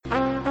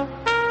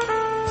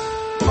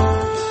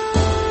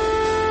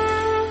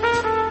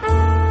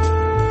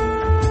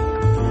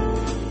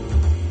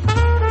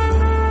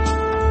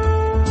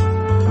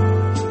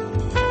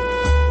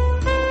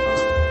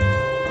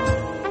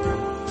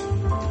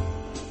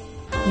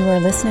You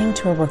are listening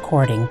to a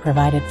recording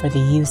provided for the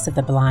use of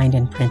the blind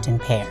and print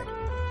impaired.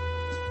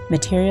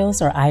 Materials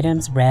or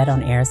items read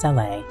on Airs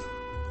LA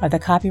are the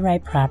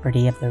copyright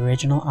property of the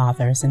original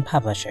authors and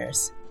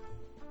publishers.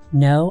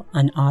 No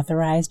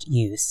unauthorized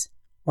use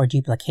or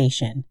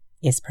duplication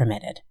is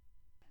permitted.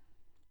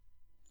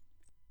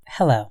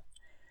 Hello,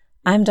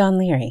 I'm Dawnn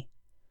Leary.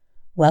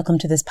 Welcome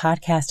to this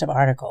podcast of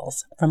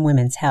articles from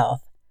Women's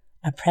Health,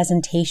 a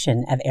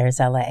presentation of Airs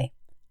LA.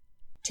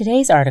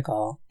 Today's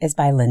article is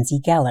by Lindsay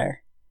Geller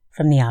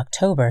from the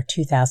October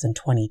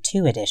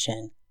 2022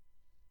 edition.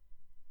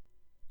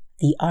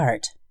 The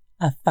Art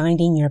of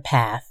Finding Your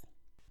Path.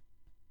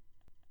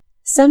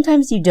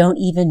 Sometimes you don't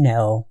even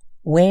know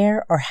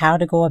where or how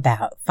to go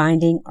about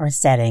finding or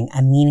setting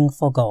a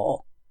meaningful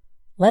goal,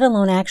 let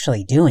alone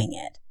actually doing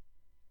it.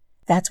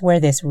 That's where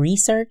this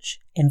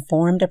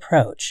research-informed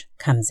approach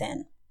comes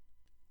in.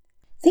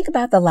 Think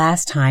about the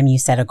last time you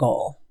set a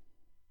goal.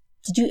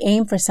 Did you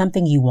aim for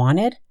something you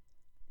wanted?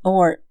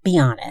 Or, be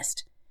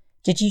honest,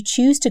 did you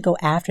choose to go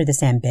after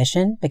this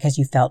ambition because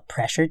you felt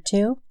pressured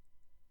to?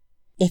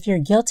 If you're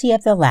guilty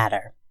of the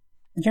latter,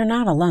 you're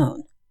not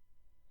alone.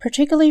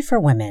 Particularly for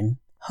women,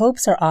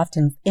 hopes are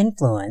often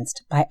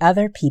influenced by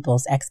other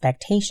people's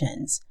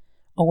expectations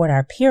or what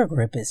our peer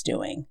group is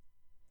doing,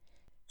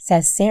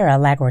 says Sarah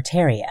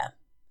Laguarteria,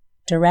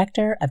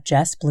 director of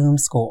Just Bloom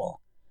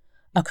School,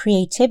 a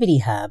creativity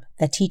hub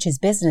that teaches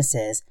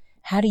businesses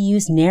how to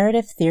use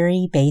narrative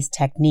theory-based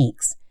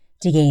techniques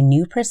to gain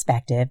new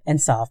perspective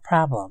and solve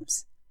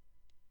problems.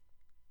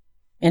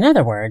 In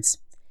other words,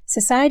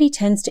 society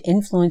tends to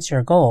influence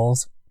your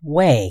goals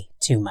way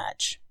too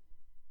much.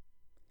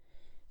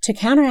 To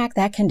counteract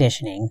that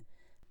conditioning,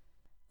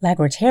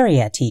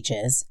 Laguarteria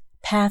teaches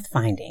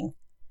pathfinding,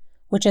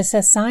 which is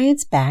a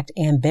science-backed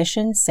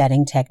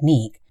ambition-setting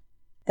technique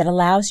that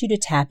allows you to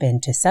tap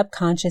into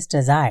subconscious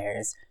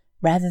desires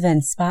rather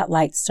than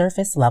spotlight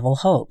surface-level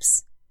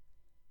hopes.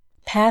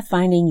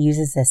 Pathfinding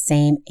uses the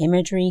same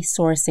imagery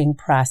sourcing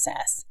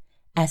process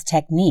as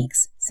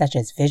techniques such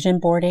as vision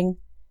boarding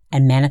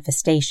and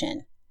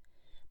manifestation,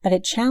 but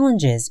it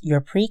challenges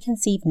your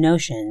preconceived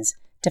notions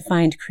to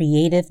find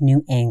creative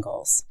new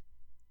angles.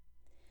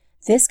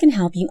 This can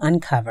help you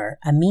uncover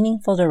a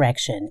meaningful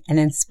direction and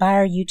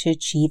inspire you to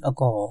achieve a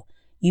goal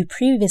you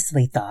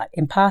previously thought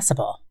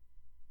impossible.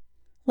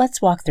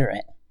 Let's walk through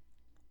it.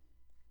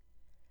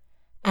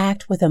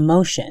 Act with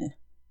emotion,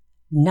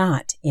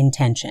 not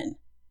intention.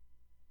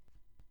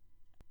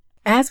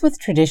 As with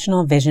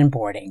traditional vision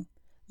boarding,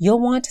 you'll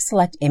want to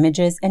select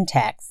images and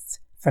texts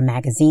from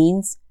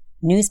magazines,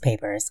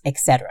 newspapers,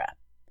 etc.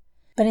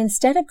 But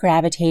instead of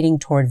gravitating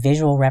toward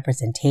visual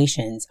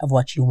representations of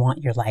what you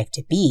want your life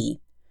to be,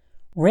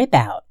 rip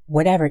out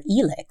whatever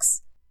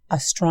elicits a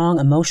strong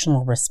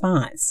emotional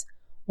response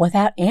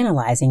without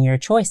analyzing your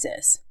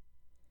choices,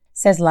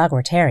 says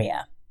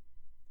Laguarteria.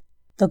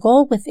 The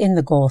goal within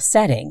the goal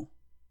setting,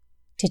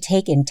 to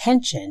take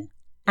intention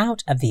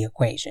out of the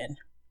equation.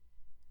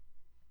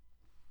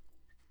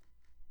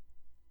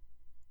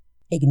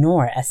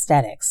 Ignore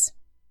aesthetics.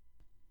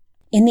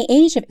 In the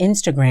age of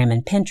Instagram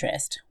and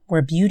Pinterest,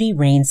 where beauty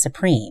reigns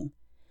supreme,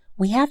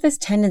 we have this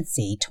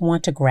tendency to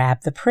want to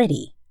grab the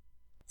pretty,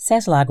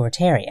 says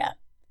Laguarteria.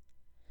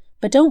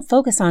 But don't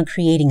focus on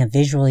creating a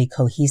visually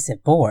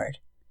cohesive board.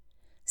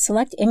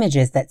 Select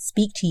images that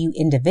speak to you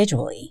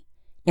individually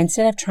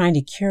instead of trying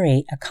to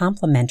curate a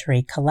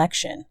complementary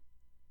collection.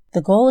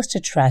 The goal is to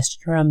trust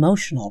your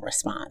emotional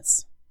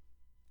response.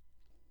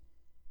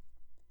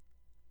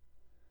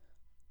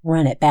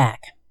 Run it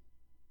back.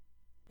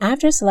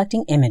 After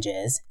selecting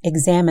images,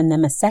 examine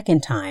them a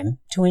second time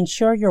to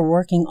ensure you're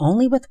working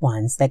only with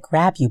ones that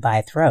grab you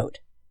by throat,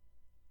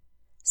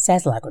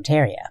 says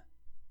Laguarteria.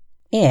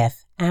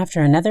 If,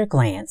 after another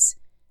glance,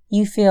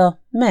 you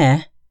feel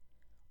meh,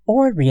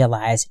 or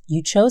realize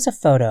you chose a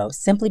photo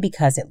simply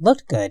because it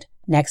looked good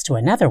next to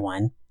another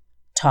one,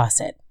 toss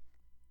it.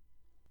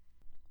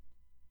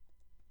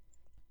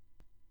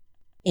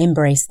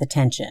 Embrace the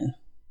tension.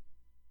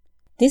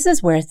 This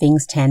is where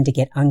things tend to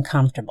get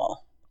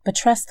uncomfortable, but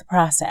trust the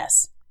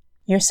process.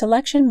 Your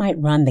selection might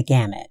run the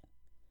gamut.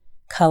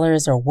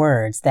 Colors or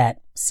words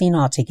that, seen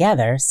all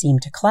together, seem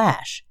to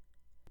clash.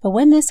 But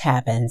when this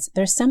happens,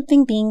 there's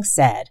something being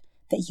said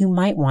that you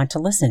might want to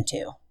listen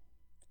to,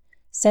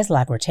 says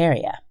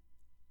Laguarteria.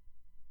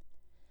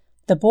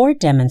 The board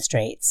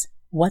demonstrates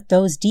what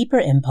those deeper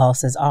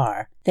impulses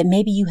are that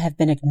maybe you have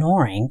been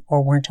ignoring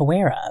or weren't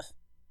aware of.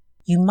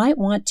 You might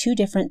want two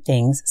different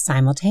things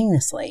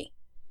simultaneously,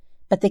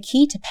 but the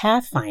key to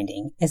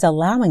pathfinding is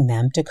allowing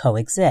them to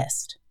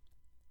coexist.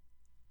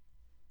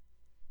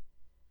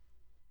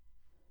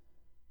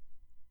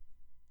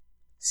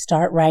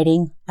 Start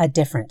writing a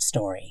different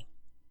story.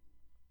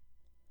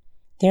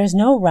 There's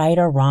no right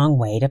or wrong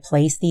way to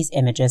place these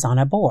images on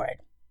a board,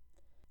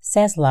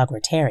 says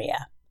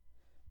Laguarteria.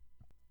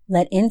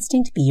 Let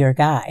instinct be your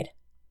guide,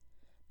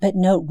 but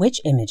note which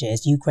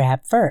images you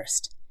grab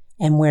first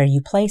and where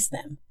you place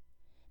them,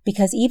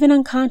 because even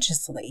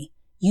unconsciously,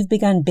 you've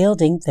begun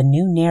building the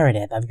new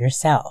narrative of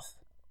yourself.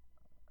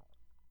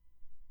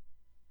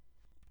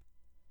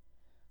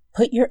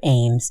 Put your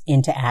aims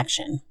into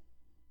action.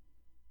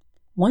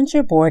 Once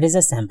your board is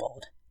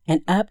assembled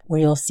and up where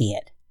you'll see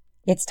it,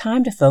 it's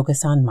time to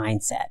focus on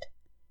mindset.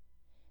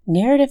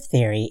 Narrative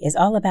theory is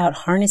all about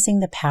harnessing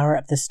the power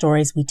of the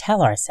stories we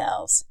tell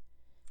ourselves,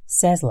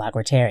 says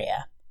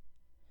Lagrateria.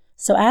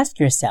 So ask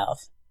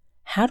yourself,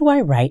 how do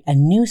I write a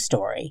new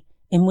story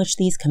in which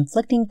these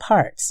conflicting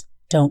parts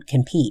don't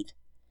compete,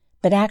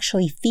 but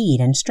actually feed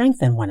and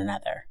strengthen one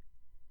another?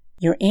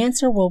 Your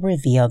answer will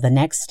reveal the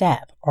next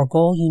step or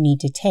goal you need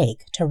to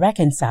take to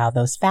reconcile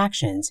those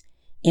factions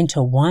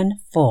into one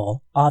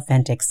full,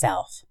 authentic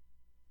self.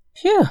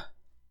 Phew!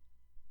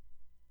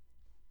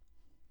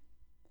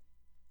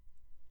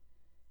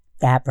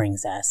 That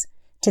brings us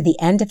to the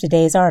end of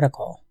today's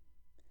article,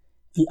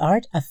 The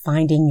Art of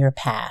Finding Your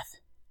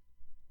Path.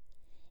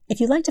 If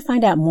you'd like to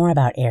find out more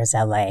about AIRS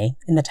LA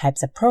and the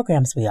types of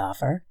programs we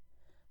offer,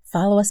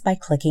 follow us by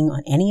clicking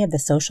on any of the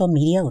social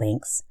media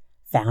links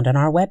found on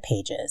our web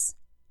pages.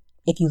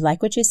 If you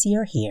like what you see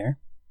or hear,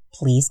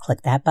 please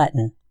click that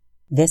button.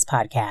 This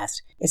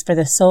podcast is for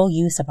the sole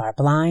use of our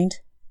blind,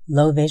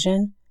 low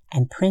vision,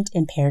 and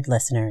print-impaired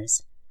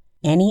listeners.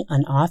 Any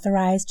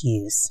unauthorized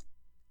use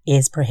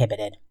is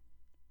prohibited.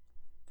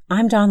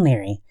 I'm Dawnn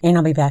Leary, and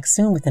I'll be back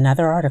soon with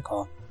another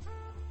article.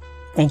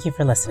 Thank you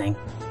for listening.